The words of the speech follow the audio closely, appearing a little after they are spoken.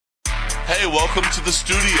Hey, welcome to the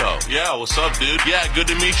studio. Yeah, what's up, dude? Yeah, good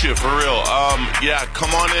to meet you, for real. Yeah,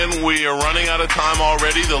 come on in. We are running out of time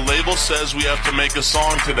already. The label says we have to make a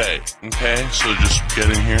song today. Okay, so just get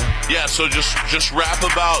in here. Yeah, so just rap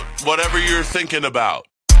about whatever you're thinking about.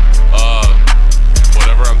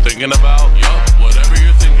 Whatever I'm thinking about? Yup, whatever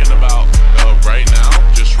you're thinking about. Right now?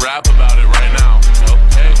 Just rap about it right now.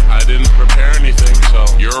 Okay, I didn't prepare anything, so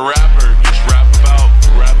you're a rapper. Just rap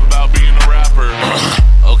about being a rapper.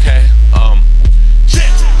 Okay,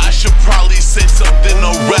 I should probably say something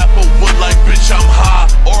a rapper would, like, bitch, I'm high.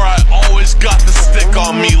 Or I always got the stick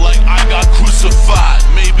on me like I got crucified.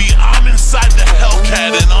 Maybe I'm inside the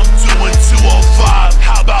Hellcat and I'm doing 205.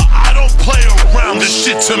 How about I don't play around? This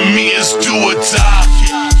shit to me is do or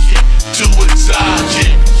die. Do or die,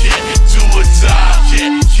 do or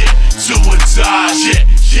die, do or die, do or die,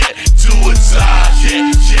 do or die,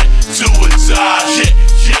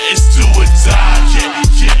 it's do or die,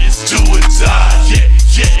 it's do or die,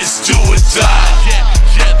 it's do or die,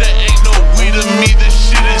 there ain't no we to me, this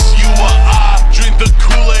shit is you or I. Drink the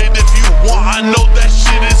Kool-Aid if you want, I know that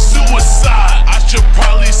shit is suicide. I should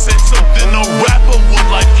probably say something a rapper would,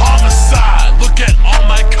 like homicide. Look at all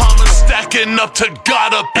my comments stacking up to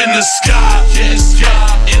God up in the sky. Yes,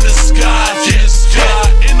 in the sky, yes,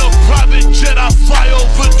 in a private jet I fly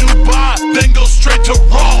over Dubai, then go straight to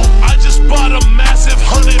Rome. I just bought a massive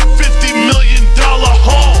 $150 million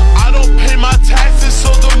home. I don't pay my taxes, so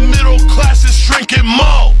the middle class is shrinking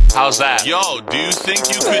more. How's that? Yo, do you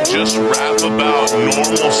think you could just rap about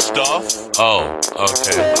normal stuff? Oh,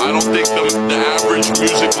 okay. I don't think the average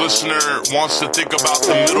music listener wants to think about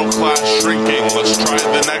the middle class shrinking. Let's try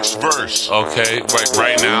the next verse. Okay,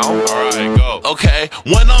 right now? Alright, go. Okay,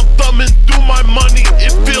 when I'm thumbing through my money,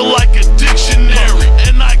 it feel like a dictionary.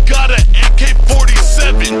 And I got an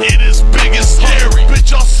AK-47, it is big and scary.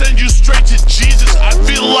 Bitch, I'll send you straight to Jesus, I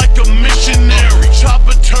feel like a missionary.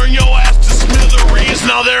 Chopper, turn your ass to smithereens,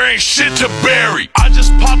 now there ain't shit to bury. I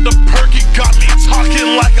just popped a perk, it got me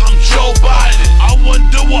talking like I'm Joe Biden. I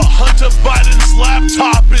wonder what Hunter Biden's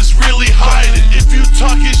laptop is really hiding. If you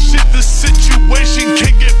talking shit, the situation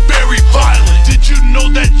can get very violent. Did you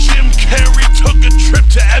know that Jim Carrey took a trip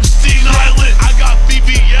to Epstein Island? I got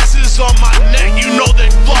BBS's on my neck, you know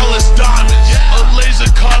they flawless diamonds. A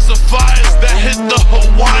laser caused the fires that hit the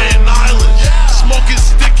Hawaiian Islands. Smoking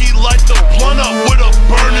sticky, light the blunt up with a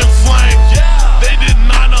burning flame. They did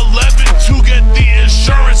 9/11 to get the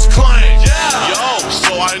insurance claim. Yo,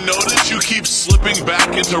 so I noticed you keep slipping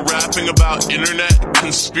back into rapping about internet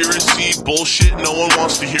conspiracy bullshit no one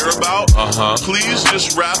wants to hear about. Please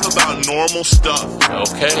just rap about normal stuff.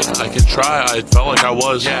 Okay, I can try. I felt like I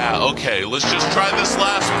was. Yeah, okay, let's just try this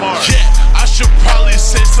last part. I should probably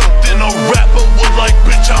say something a rapper would, like,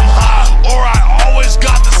 bitch, I'm high. Or I always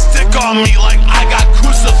got the stick on me like I got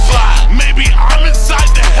crucified. Maybe I'm inside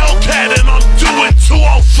the Hellcat and I'm doing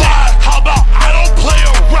 205. How about I don't play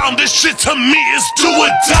around? This shit to me is do or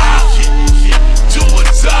die. Do or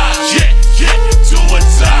die, do or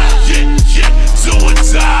die, do or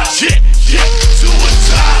die, do or die,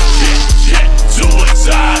 do or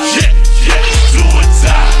die, do or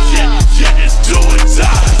die, it's do or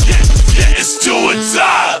die, it's do or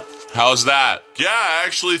die. How's that? Yeah, I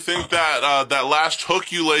actually think that that last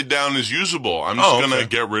hook you laid down is usable. I'm just gonna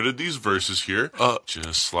get rid of these verses here,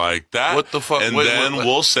 just like that. What the fuck? And then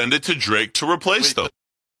we'll send it to Drake to replace them.